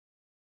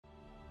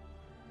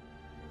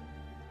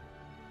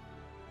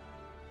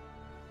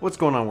What's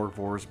going on,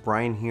 Workforce?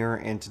 Brian here,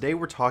 and today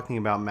we're talking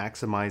about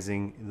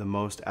maximizing the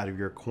most out of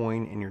your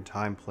coin and your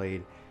time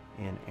played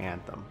in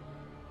Anthem.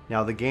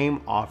 Now, the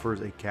game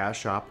offers a cash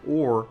shop,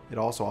 or it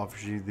also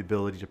offers you the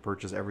ability to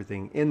purchase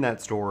everything in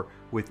that store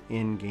with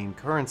in-game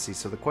currency.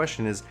 So the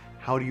question is,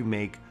 how do you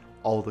make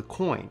all the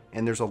coin?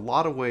 And there's a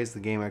lot of ways the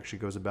game actually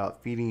goes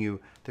about feeding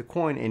you the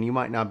coin, and you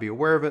might not be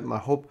aware of it. My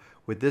hope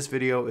with this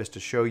video is to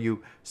show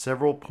you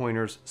several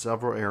pointers,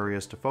 several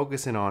areas to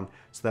focus in on,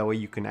 so that way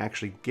you can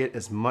actually get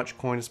as much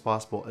coin as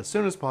possible as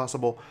soon as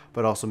possible,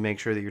 but also make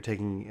sure that you're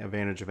taking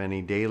advantage of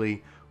any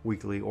daily,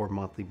 weekly, or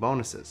monthly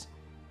bonuses.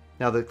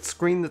 Now, the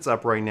screen that's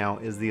up right now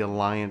is the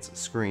Alliance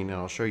screen, and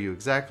I'll show you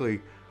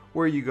exactly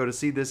where you go to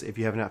see this if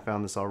you have not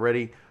found this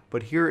already.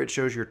 But here it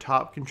shows your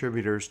top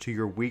contributors to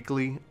your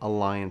weekly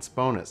Alliance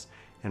bonus.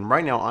 And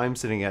right now I'm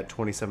sitting at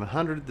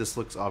 2,700. This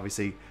looks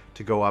obviously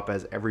to go up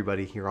as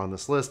everybody here on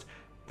this list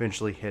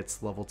eventually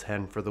hits level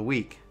 10 for the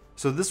week.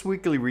 So this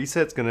weekly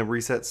reset is going to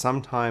reset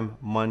sometime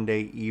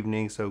Monday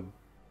evening. So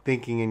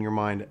thinking in your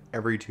mind,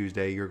 every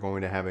Tuesday you're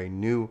going to have a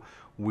new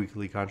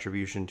weekly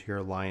contribution to your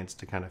Alliance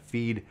to kind of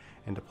feed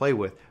and to play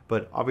with.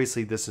 But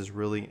obviously this is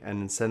really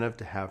an incentive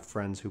to have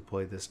friends who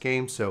play this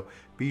game. So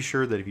be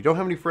sure that if you don't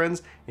have any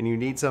friends and you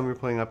need some, you're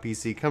playing on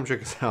PC, come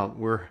check us out.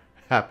 We're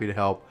happy to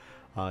help.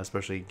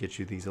 Especially get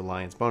you these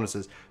Alliance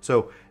bonuses.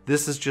 So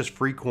this is just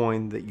free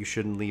coin that you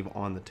shouldn't leave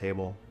on the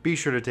table. Be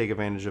sure to take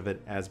advantage of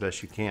it as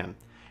best you can.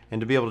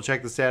 And to be able to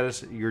check the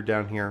status, you're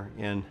down here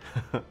in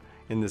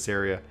in this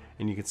area,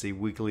 and you can see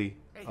weekly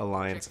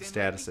Alliance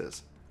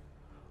statuses.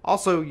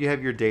 Also, you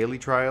have your daily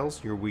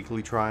trials, your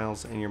weekly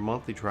trials, and your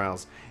monthly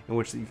trials, in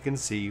which you can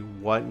see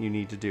what you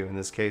need to do. In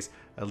this case,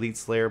 Elite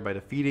Slayer by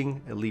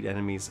defeating elite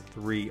enemies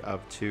 3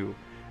 of 2.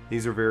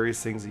 These are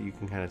various things that you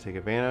can kind of take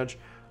advantage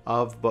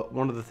of, but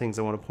one of the things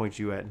I want to point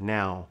you at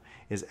now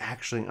is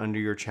actually under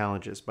your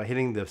challenges. By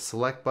hitting the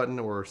select button,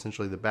 or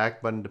essentially the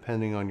back button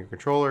depending on your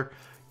controller,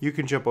 you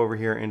can jump over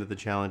here into the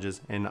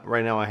challenges. And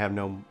right now I have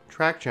no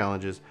track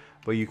challenges,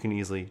 but you can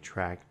easily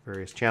track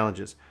various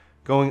challenges.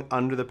 Going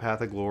under the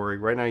Path of Glory,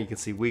 right now you can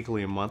see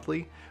weekly and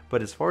monthly,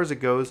 but as far as it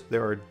goes,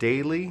 there are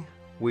daily,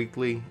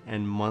 weekly,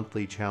 and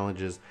monthly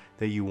challenges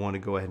that you want to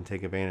go ahead and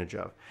take advantage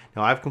of.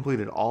 Now, I've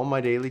completed all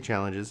my daily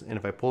challenges, and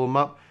if I pull them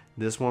up,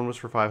 this one was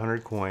for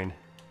 500 coin.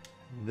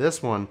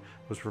 This one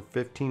was for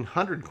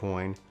 1,500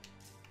 coin.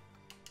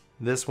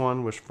 This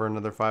one was for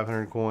another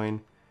 500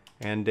 coin.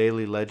 And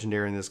daily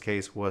legendary in this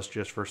case was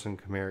just for some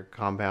chimeric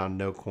compound,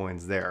 no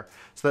coins there.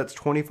 So that's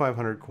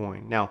 2,500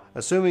 coin. Now,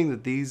 assuming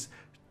that these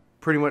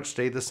pretty much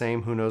stay the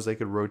same, who knows, they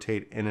could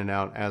rotate in and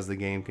out as the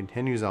game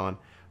continues on.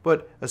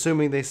 But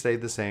assuming they stay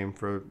the same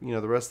for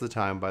the rest of the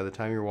time, by the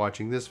time you're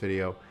watching this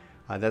video,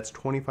 that's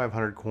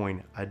 2,500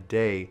 coin a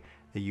day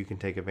that you can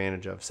take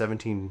advantage of,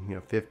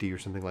 1750 or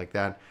something like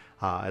that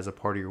as a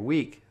part of your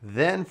week.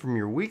 Then from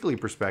your weekly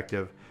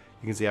perspective,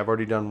 you can see I've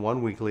already done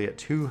one weekly at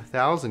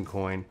 2,000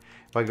 coin.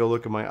 If I go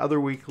look at my other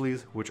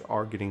weeklies, which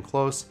are getting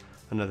close,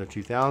 another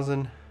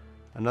 2,000,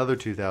 another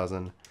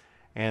 2,000,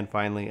 and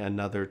finally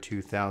another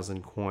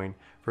 2,000 coin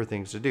for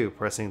things to do.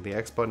 Pressing the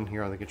X button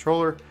here on the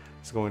controller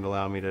is going to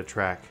allow me to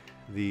track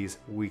these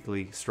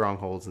weekly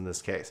strongholds in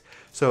this case.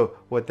 So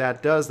what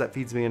that does, that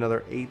feeds me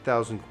another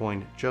 8,000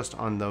 coin just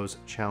on those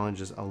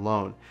challenges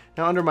alone.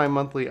 Now under my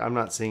monthly, I'm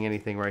not seeing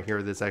anything right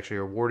here that's actually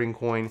a rewarding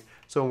coin,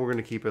 so we're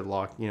going to keep it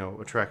locked,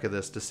 a track of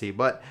this to see.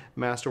 But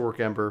Masterwork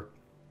Ember,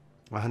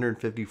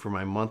 150 for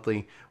my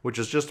monthly, which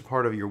is just a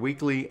part of your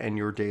weekly and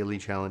your daily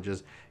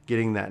challenges,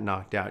 getting that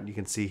knocked out. You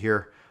can see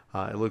here,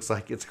 it looks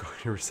like it's going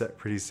to reset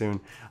pretty soon.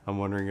 I'm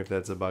wondering if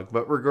that's a bug,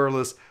 but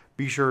regardless,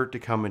 be sure to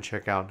come and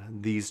check out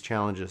these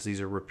challenges. These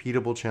are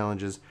repeatable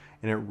challenges,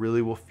 and it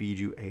really will feed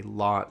you a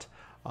lot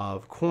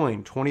of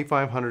coin,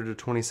 2,500 to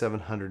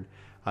 2,700,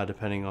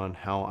 depending on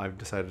how I've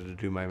decided to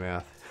do my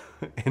math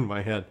in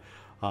my head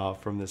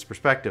from this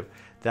perspective.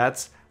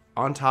 That's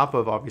on top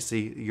of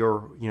obviously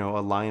your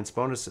Alliance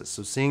bonuses.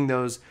 So seeing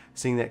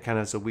that kind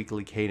of as a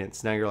weekly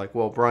cadence. Now you're like,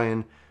 well,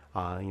 Brian,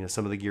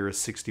 some of the gear is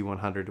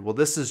 6,100. Well,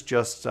 this is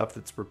just stuff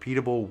that's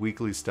repeatable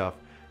weekly stuff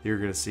you're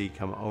going to see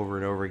come over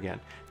and over again.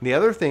 And the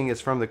other thing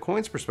is, from the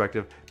coins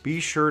perspective, be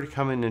sure to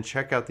come in and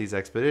check out these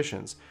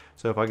expeditions.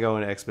 So if I go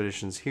into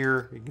expeditions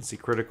here, you can see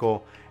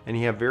critical, and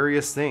you have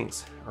various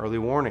things, early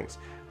warnings.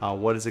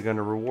 What is it going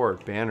to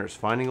reward? Banners,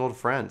 finding old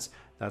friends.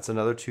 That's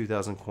another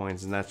 2,000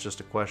 coins, and that's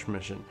just a quest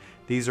mission.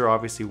 These are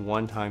obviously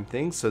one-time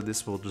things, so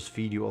this will just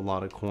feed you a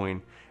lot of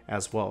coin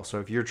as well. So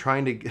if you're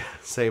trying to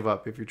save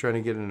up, if you're trying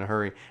to get in a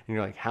hurry, and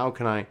you're like, how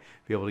can I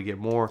be able to get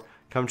more?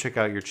 Come check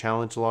out your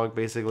challenge log,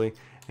 basically,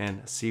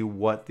 and see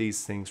what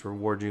these things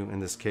reward you. In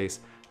this case,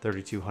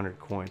 3,200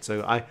 coins.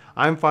 So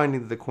I'm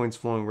finding that the coins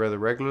flowing rather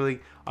regularly.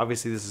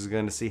 Obviously, this is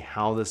going to see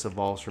how this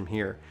evolves from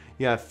here.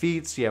 You have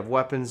feats, you have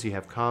weapons, you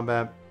have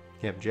combat,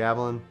 you have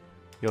javelin.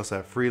 You also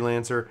have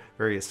freelancer,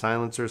 various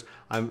silencers.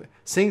 I'm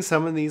seeing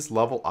some of these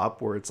level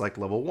up where it's like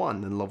level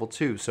 1 and level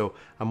 2. So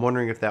I'm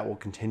wondering if that will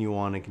continue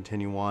on and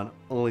continue on.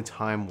 Only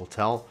time will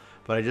tell.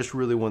 But I just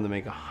really wanted to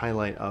make a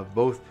highlight of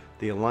both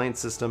the Alliance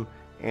system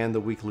and the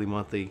weekly,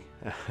 monthly,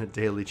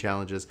 daily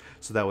challenges,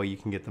 so that way you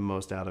can get the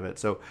most out of it.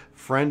 So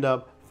friend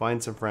up,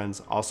 find some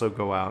friends, also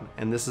go out,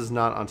 and this is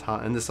not on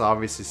top, and this is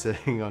obviously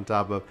sitting on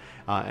top of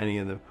any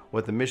of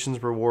what the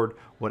missions reward,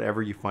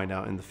 whatever you find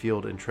out in the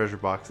field, and treasure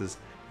boxes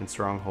and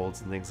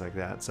strongholds and things like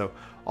that. So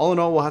all in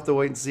all, we'll have to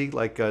wait and see.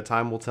 Like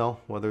time will tell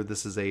whether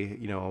this is a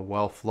a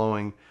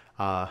well-flowing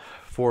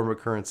form of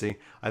currency.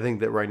 I think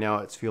that right now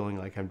it's feeling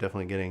like I'm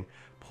definitely getting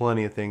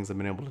plenty of things. I've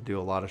been able to do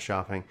a lot of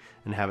shopping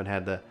and haven't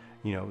had to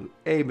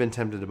A, been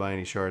tempted to buy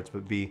any shards,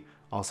 but B,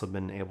 also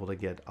been able to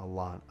get a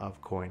lot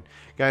of coin.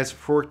 Guys,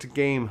 for Work To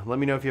Game, let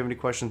me know if you have any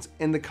questions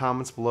in the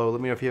comments below.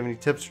 Let me know if you have any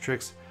tips or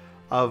tricks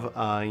of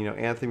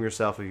Anthem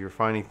yourself, if you're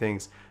finding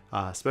things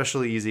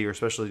especially easy or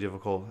especially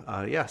difficult.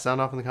 Yeah,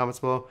 sound off in the comments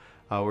below.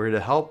 We're here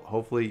to help.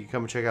 Hopefully you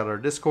come and check out our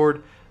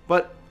Discord.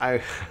 But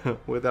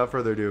without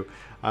further ado,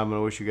 I'm going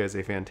to wish you guys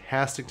a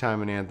fantastic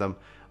time in Anthem,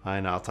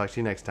 and I'll talk to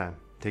you next time.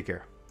 Take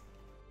care.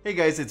 Hey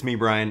guys, it's me,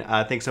 Brian.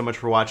 Thanks so much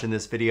for watching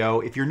this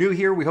video. If you're new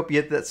here, we hope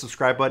you hit that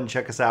subscribe button.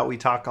 Check us out. We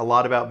talk a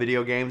lot about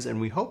video games, and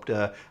we hope to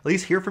at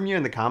least hear from you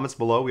in the comments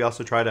below. We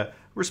also try to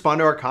respond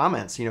to our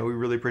comments. We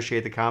really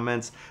appreciate the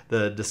comments,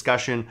 the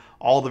discussion,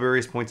 all the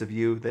various points of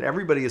view that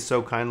everybody is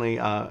so kindly,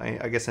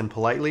 I guess, and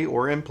politely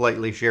or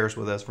impolitely shares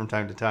with us from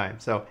time to time.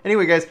 So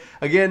anyway, guys,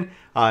 again,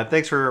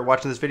 thanks for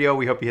watching this video.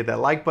 We hope you hit that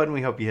like button.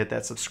 We hope you hit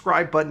that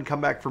subscribe button.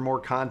 Come back for more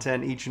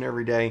content each and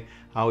every day.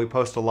 We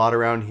post a lot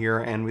around here,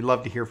 and we'd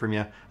love to hear from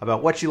you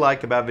about what you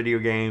like about video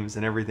games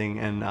and everything,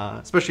 and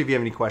especially if you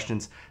have any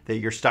questions that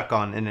you're stuck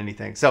on in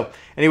anything. So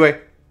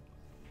anyway,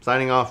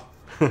 signing off.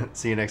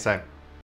 See you next time.